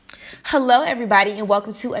Hello, everybody, and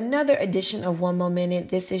welcome to another edition of One More Minute.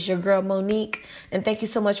 This is your girl, Monique, and thank you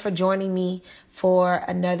so much for joining me for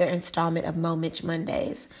another installment of Mo Mitch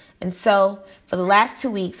Mondays. And so, for the last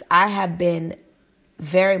 2 weeks, I have been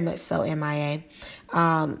very much so MIA.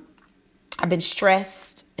 I've been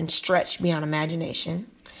stressed and stretched beyond imagination.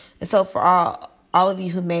 And so, for all of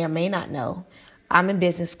you who may or may not know, I'm in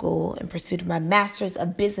business school in pursuit of my master's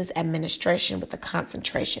of business administration with a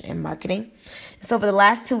concentration in marketing. And so for the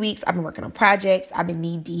last 2 weeks, I've been working on projects. I've been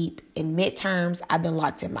knee deep in midterms. I've been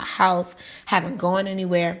locked in my house, haven't gone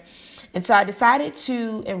anywhere. And so I decided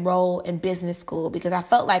to enroll in business school because I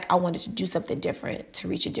felt like I wanted to do something different to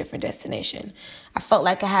reach a different destination. I felt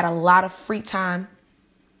like I had a lot of free time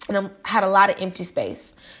and I had a lot of empty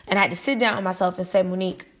space. And I had to sit down with myself and say,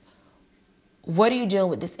 Monique, what are you doing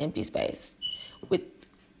with this empty space?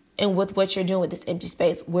 With what you're doing with this empty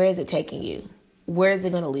space, where is it taking you? Where is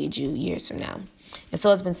it going to lead you years from now? And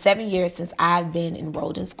so it's been 7 years since I've been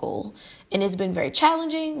enrolled in school. And it's been very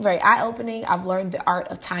challenging, very eye-opening. I've learned the art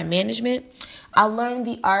of time management. I learned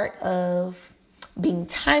the art of being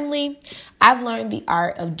timely. I've learned the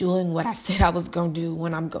art of doing what I said I was going to do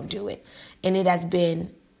when I'm going to do it. And it has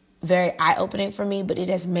been very eye-opening for me, but it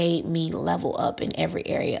has made me level up in every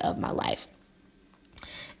area of my life.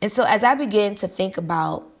 And so as I begin to think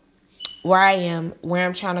about where I am, where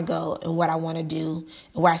I'm trying to go, and what I want to do,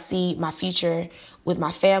 and where I see my future with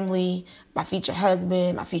my family, my future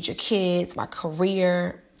husband, my future kids, my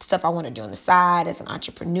career, stuff I want to do on the side as an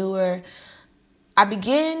entrepreneur, I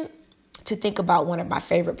begin to think about one of my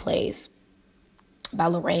favorite plays by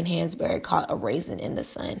Lorraine Hansberry called A Raisin in the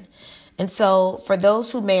Sun. And so for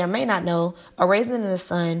those who may or may not know, A Raisin in the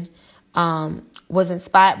Sun was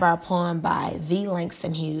inspired by a poem by the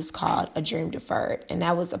Langston Hughes called A Dream Deferred. And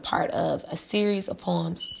that was a part of a series of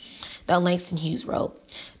poems that Langston Hughes wrote.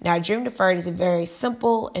 Now, A Dream Deferred is a very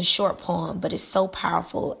simple and short poem, but it's so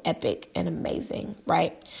powerful, epic, and amazing,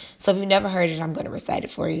 right? So if you've never heard it, I'm going to recite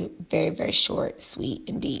it for you. Very, very short, sweet,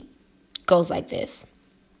 and deep. Goes like this.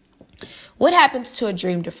 What happens to a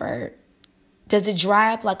dream deferred? Does it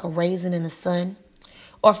dry up like a raisin in the sun?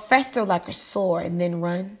 Or fester like a sore and then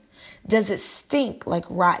run? Does it stink like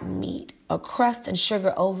rotten meat, or crust and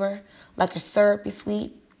sugar over like a syrupy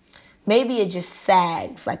sweet? Maybe it just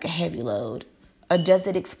sags like a heavy load, or does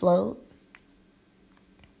it explode?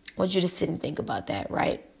 I want you to sit and think about that,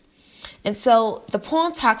 right? And so the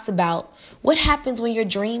poem talks about what happens when your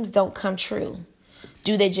dreams don't come true.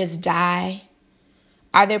 Do they just die?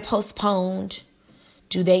 Are they postponed?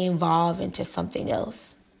 Do they evolve into something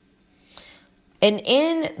else? And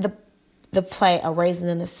in the play A Raisin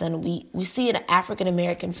in the Sun, we see an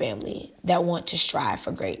African-American family that want to strive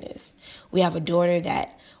for greatness. We have a daughter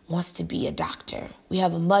that wants to be a doctor. We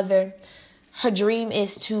have a mother. Her dream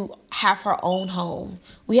is to have her own home.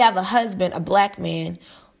 We have a husband, a black man,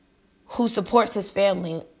 who supports his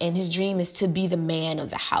family, and his dream is to be the man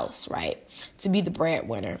of the house, right? To be the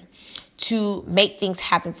breadwinner, to make things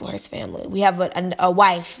happen for his family. We have a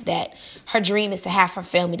wife that her dream is to have her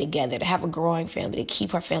family together, to have a growing family, to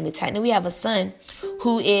keep her family tight. And we have a son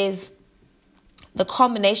who is the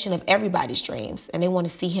culmination of everybody's dreams, and they want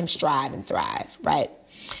to see him strive and thrive, right?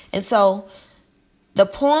 And so the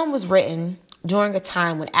poem was written during a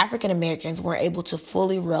time when African Americans weren't able to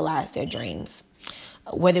fully realize their dreams,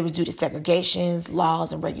 whether it was due to segregations,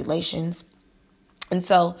 laws, and regulations. And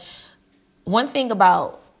so one thing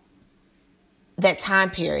about that time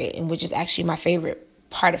period, and which is actually my favorite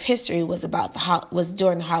part of history, was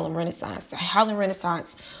during the Harlem Renaissance. The Harlem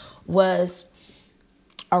Renaissance was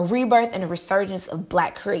a rebirth and a resurgence of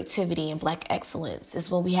Black creativity and Black excellence. It's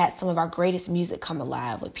when we had some of our greatest music come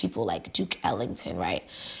alive with people like Duke Ellington, right?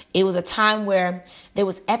 It was a time where there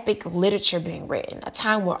was epic literature being written, a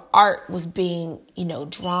time where art was being,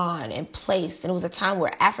 drawn and placed. And it was a time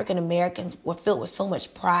where African Americans were filled with so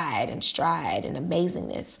much pride and stride and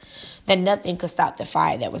amazingness that nothing could stop the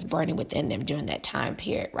fire that was burning within them during that time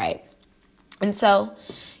period, right? And so,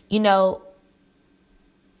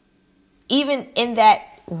 even in that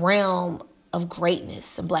realm of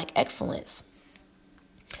greatness and Black excellence,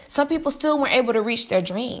 some people still weren't able to reach their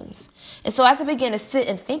dreams. And so as I began to sit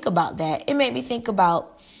and think about that, it made me think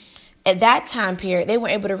about, at that time period, they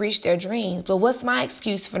weren't able to reach their dreams, but what's my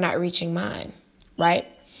excuse for not reaching mine, right?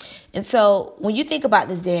 And so when you think about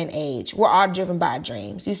this day and age, we're all driven by our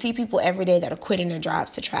dreams. You see people every day that are quitting their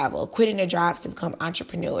jobs to travel, quitting their jobs to become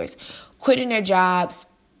entrepreneurs, quitting their jobs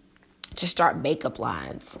to start makeup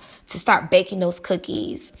lines, to start baking those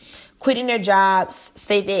cookies, quitting their jobs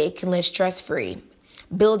so they can live stress-free,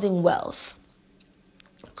 building wealth,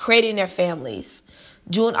 creating their families,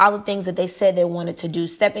 doing all the things that they said they wanted to do,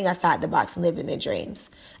 stepping outside the box and living their dreams.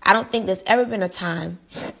 I don't think there's ever been a time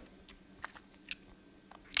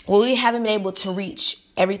where we haven't been able to reach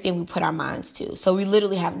everything we put our minds to. So we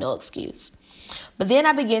literally have no excuse. But then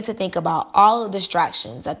I began to think about all of the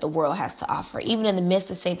distractions that the world has to offer. Even in the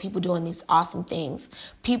midst of seeing people doing these awesome things,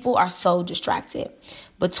 people are so distracted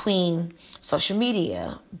between social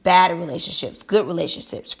media, bad relationships, good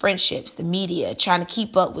relationships, friendships, the media, trying to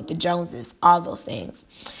keep up with the Joneses, all those things.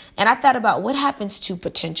 And I thought about what happens to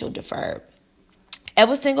potential deferred.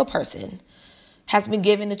 Every single person has been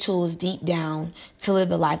given the tools deep down to live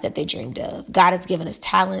the life that they dreamed of. God has given us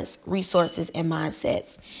talents, resources, and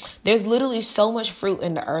mindsets. There's literally so much fruit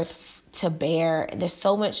in the earth to bear. And there's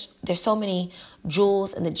so many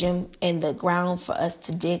jewels in the gem and the ground for us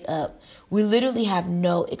to dig up. We literally have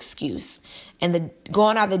no excuse. And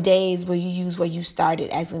gone are the days where you use where you started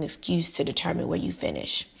as an excuse to determine where you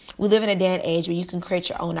finish. We live in a day and age where you can create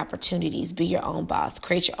your own opportunities, be your own boss,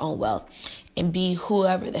 create your own wealth, and be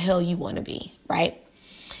whoever the hell you want to be, right?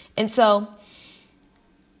 And so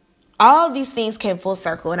all of these things came full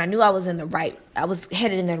circle, and I knew I was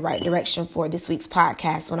headed in the right direction for this week's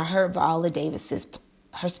podcast when I heard Viola Davis's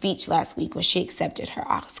her speech last week when she accepted her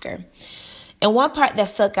Oscar. And one part that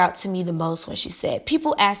stuck out to me the most when she said,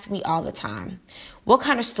 people ask me all the time, what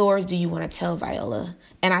kind of stories do you want to tell, Viola?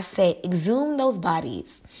 And I say, exhume those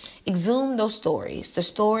bodies, exhume those stories, the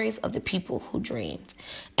stories of the people who dreamed.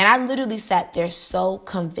 And I literally sat there so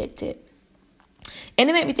convicted. And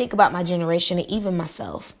it made me think about my generation and even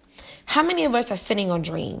myself. How many of us are sitting on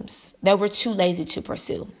dreams that we're too lazy to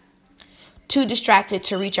pursue? Too distracted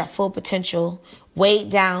to reach our full potential,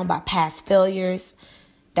 weighed down by past failures,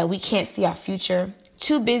 that we can't see our future,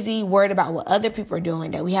 too busy worried about what other people are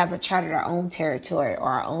doing that we haven't charted our own territory or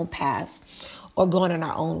our own paths or going on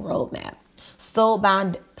our own roadmap. Slowed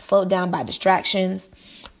down by distractions,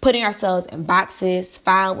 putting ourselves in boxes,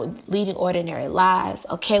 fine with leading ordinary lives,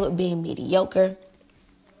 okay with being mediocre.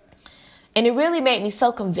 And it really made me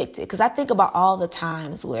so convicted because I think about all the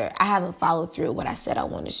times where I haven't followed through what I said I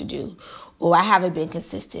wanted to do, or I haven't been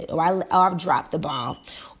consistent, or I've dropped the ball,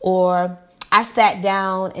 or I sat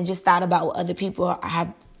down and just thought about what other people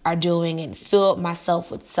are doing and filled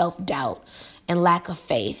myself with self-doubt and lack of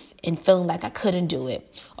faith and feeling like I couldn't do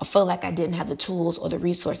it or feeling like I didn't have the tools or the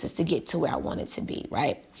resources to get to where I wanted to be,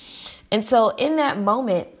 right? And so in that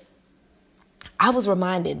moment, I was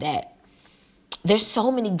reminded that there's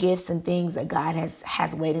so many gifts and things that God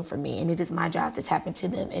has waiting for me, and it is my job to tap into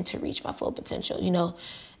them and to reach my full potential. You know,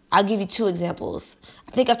 I'll give you two examples.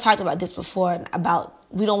 I think I've talked about this before about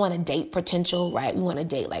we don't want to date potential, right? We want to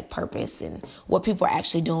date like purpose and what people are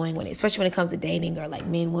actually doing, especially when it comes to dating or like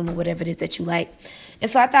men, women, whatever it is that you like.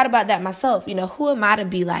 And so I thought about that myself. You know, who am I to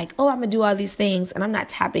be like, oh, I'm going to do all these things and I'm not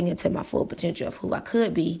tapping into my full potential of who I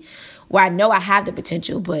could be, where I know I have the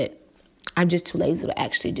potential, but I'm just too lazy to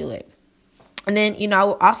actually do it. And then, you know, I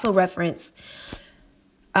will also reference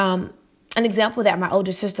an example that my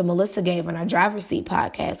older sister Melissa gave on our Driver's Seat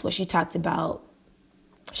podcast, where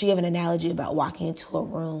she gave an analogy about walking into a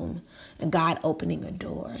room and God opening a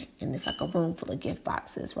door, and it's like a room full of gift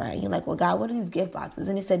boxes, right? And you're like, well, God, what are these gift boxes?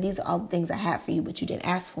 And he said, these are all the things I have for you, but you didn't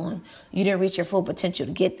ask for them. You didn't reach your full potential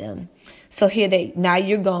to get them. So now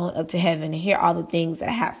you're going up to heaven, and here are all the things that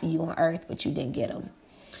I have for you on earth, but you didn't get them.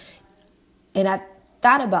 And I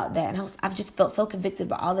thought about that, and I've just felt so convicted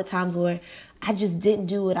about all the times where I just didn't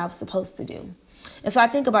do what I was supposed to do. And so I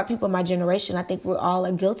think about people in my generation. I think we're all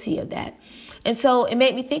are guilty of that. And so it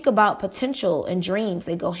made me think about potential and dreams.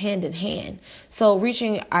 They go hand in hand. So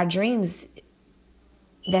reaching our dreams,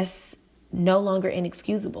 that's no longer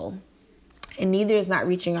inexcusable. And neither is not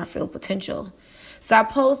reaching our full potential. So I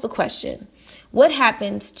posed the question, what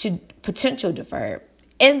happens to potential deferred?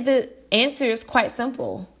 And the answer is quite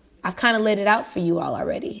simple. I've kind of laid it out for you all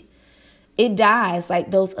already. It dies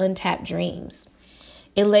like those untapped dreams.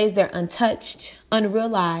 It lays there untouched,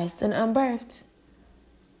 unrealized, and unbirthed.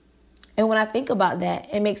 And when I think about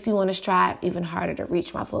that, it makes me want to strive even harder to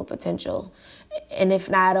reach my full potential. And if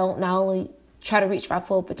not, I don't not only try to reach my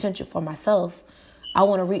full potential for myself, I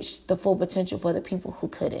want to reach the full potential for the people who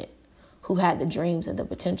couldn't, who had the dreams and the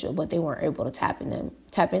potential, but they weren't able to tap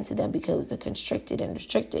into them because they're constricted and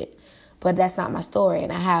restricted. But that's not my story,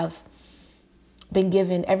 and I have been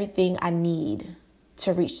given everything I need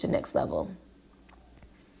to reach the next level.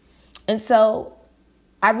 And so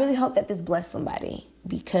I really hope that this blessed somebody,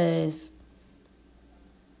 because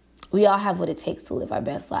we all have what it takes to live our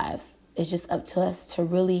best lives. It's just up to us to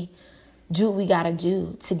really do what we got to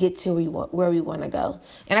do to get to where we want to go.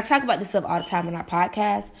 And I talk about this stuff all the time on our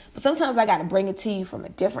podcast, but sometimes I got to bring it to you from a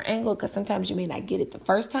different angle because sometimes you may not get it the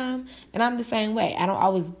first time. And I'm the same way. I don't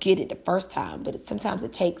always get it the first time, but sometimes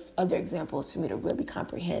it takes other examples for me to really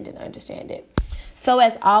comprehend and understand it. So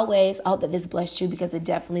as always, I hope that this blessed you because it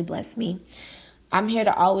definitely blessed me. I'm here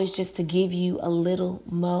to always just to give you a little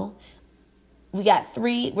more. We're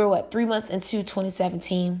 3 months into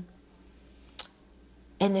 2017.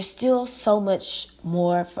 And there's still so much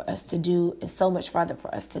more for us to do and so much farther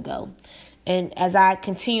for us to go. And as I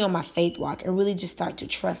continue on my faith walk and really just start to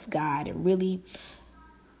trust God and really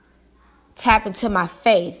tap into my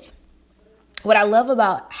faith, what I love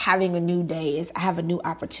about having a new day is I have a new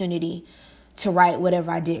opportunity to right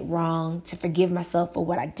whatever I did wrong, to forgive myself for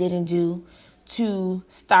what I didn't do, to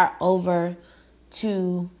start over,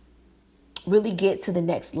 to really get to the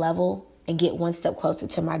next level and get one step closer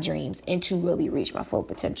to my dreams and to really reach my full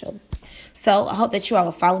potential. So I hope that you all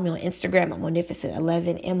will follow me on Instagram at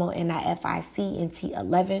Monificent11,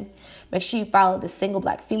 MONIFICENT11. Make sure you follow the Single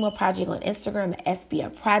Black Female Project on Instagram at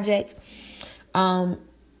SBF Project.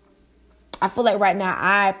 I feel like right now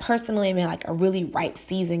I personally am in like a really ripe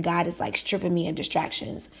season. God is like stripping me of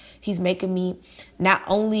distractions. He's making me not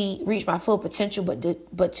only reach my full potential,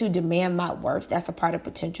 but to demand my worth. That's a part of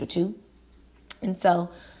potential too. And so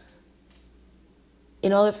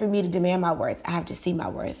in order for me to demand my worth, I have to see my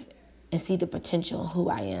worth and see the potential of who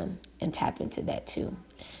I am and tap into that too.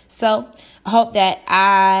 So I hope that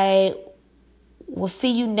I will see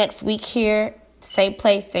you next week here, same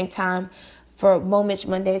place, same time for Moment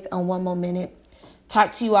Mondays on One More Minute.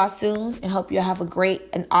 Talk to you all soon and hope you have a great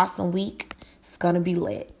and awesome week. It's going to be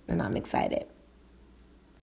lit and I'm excited.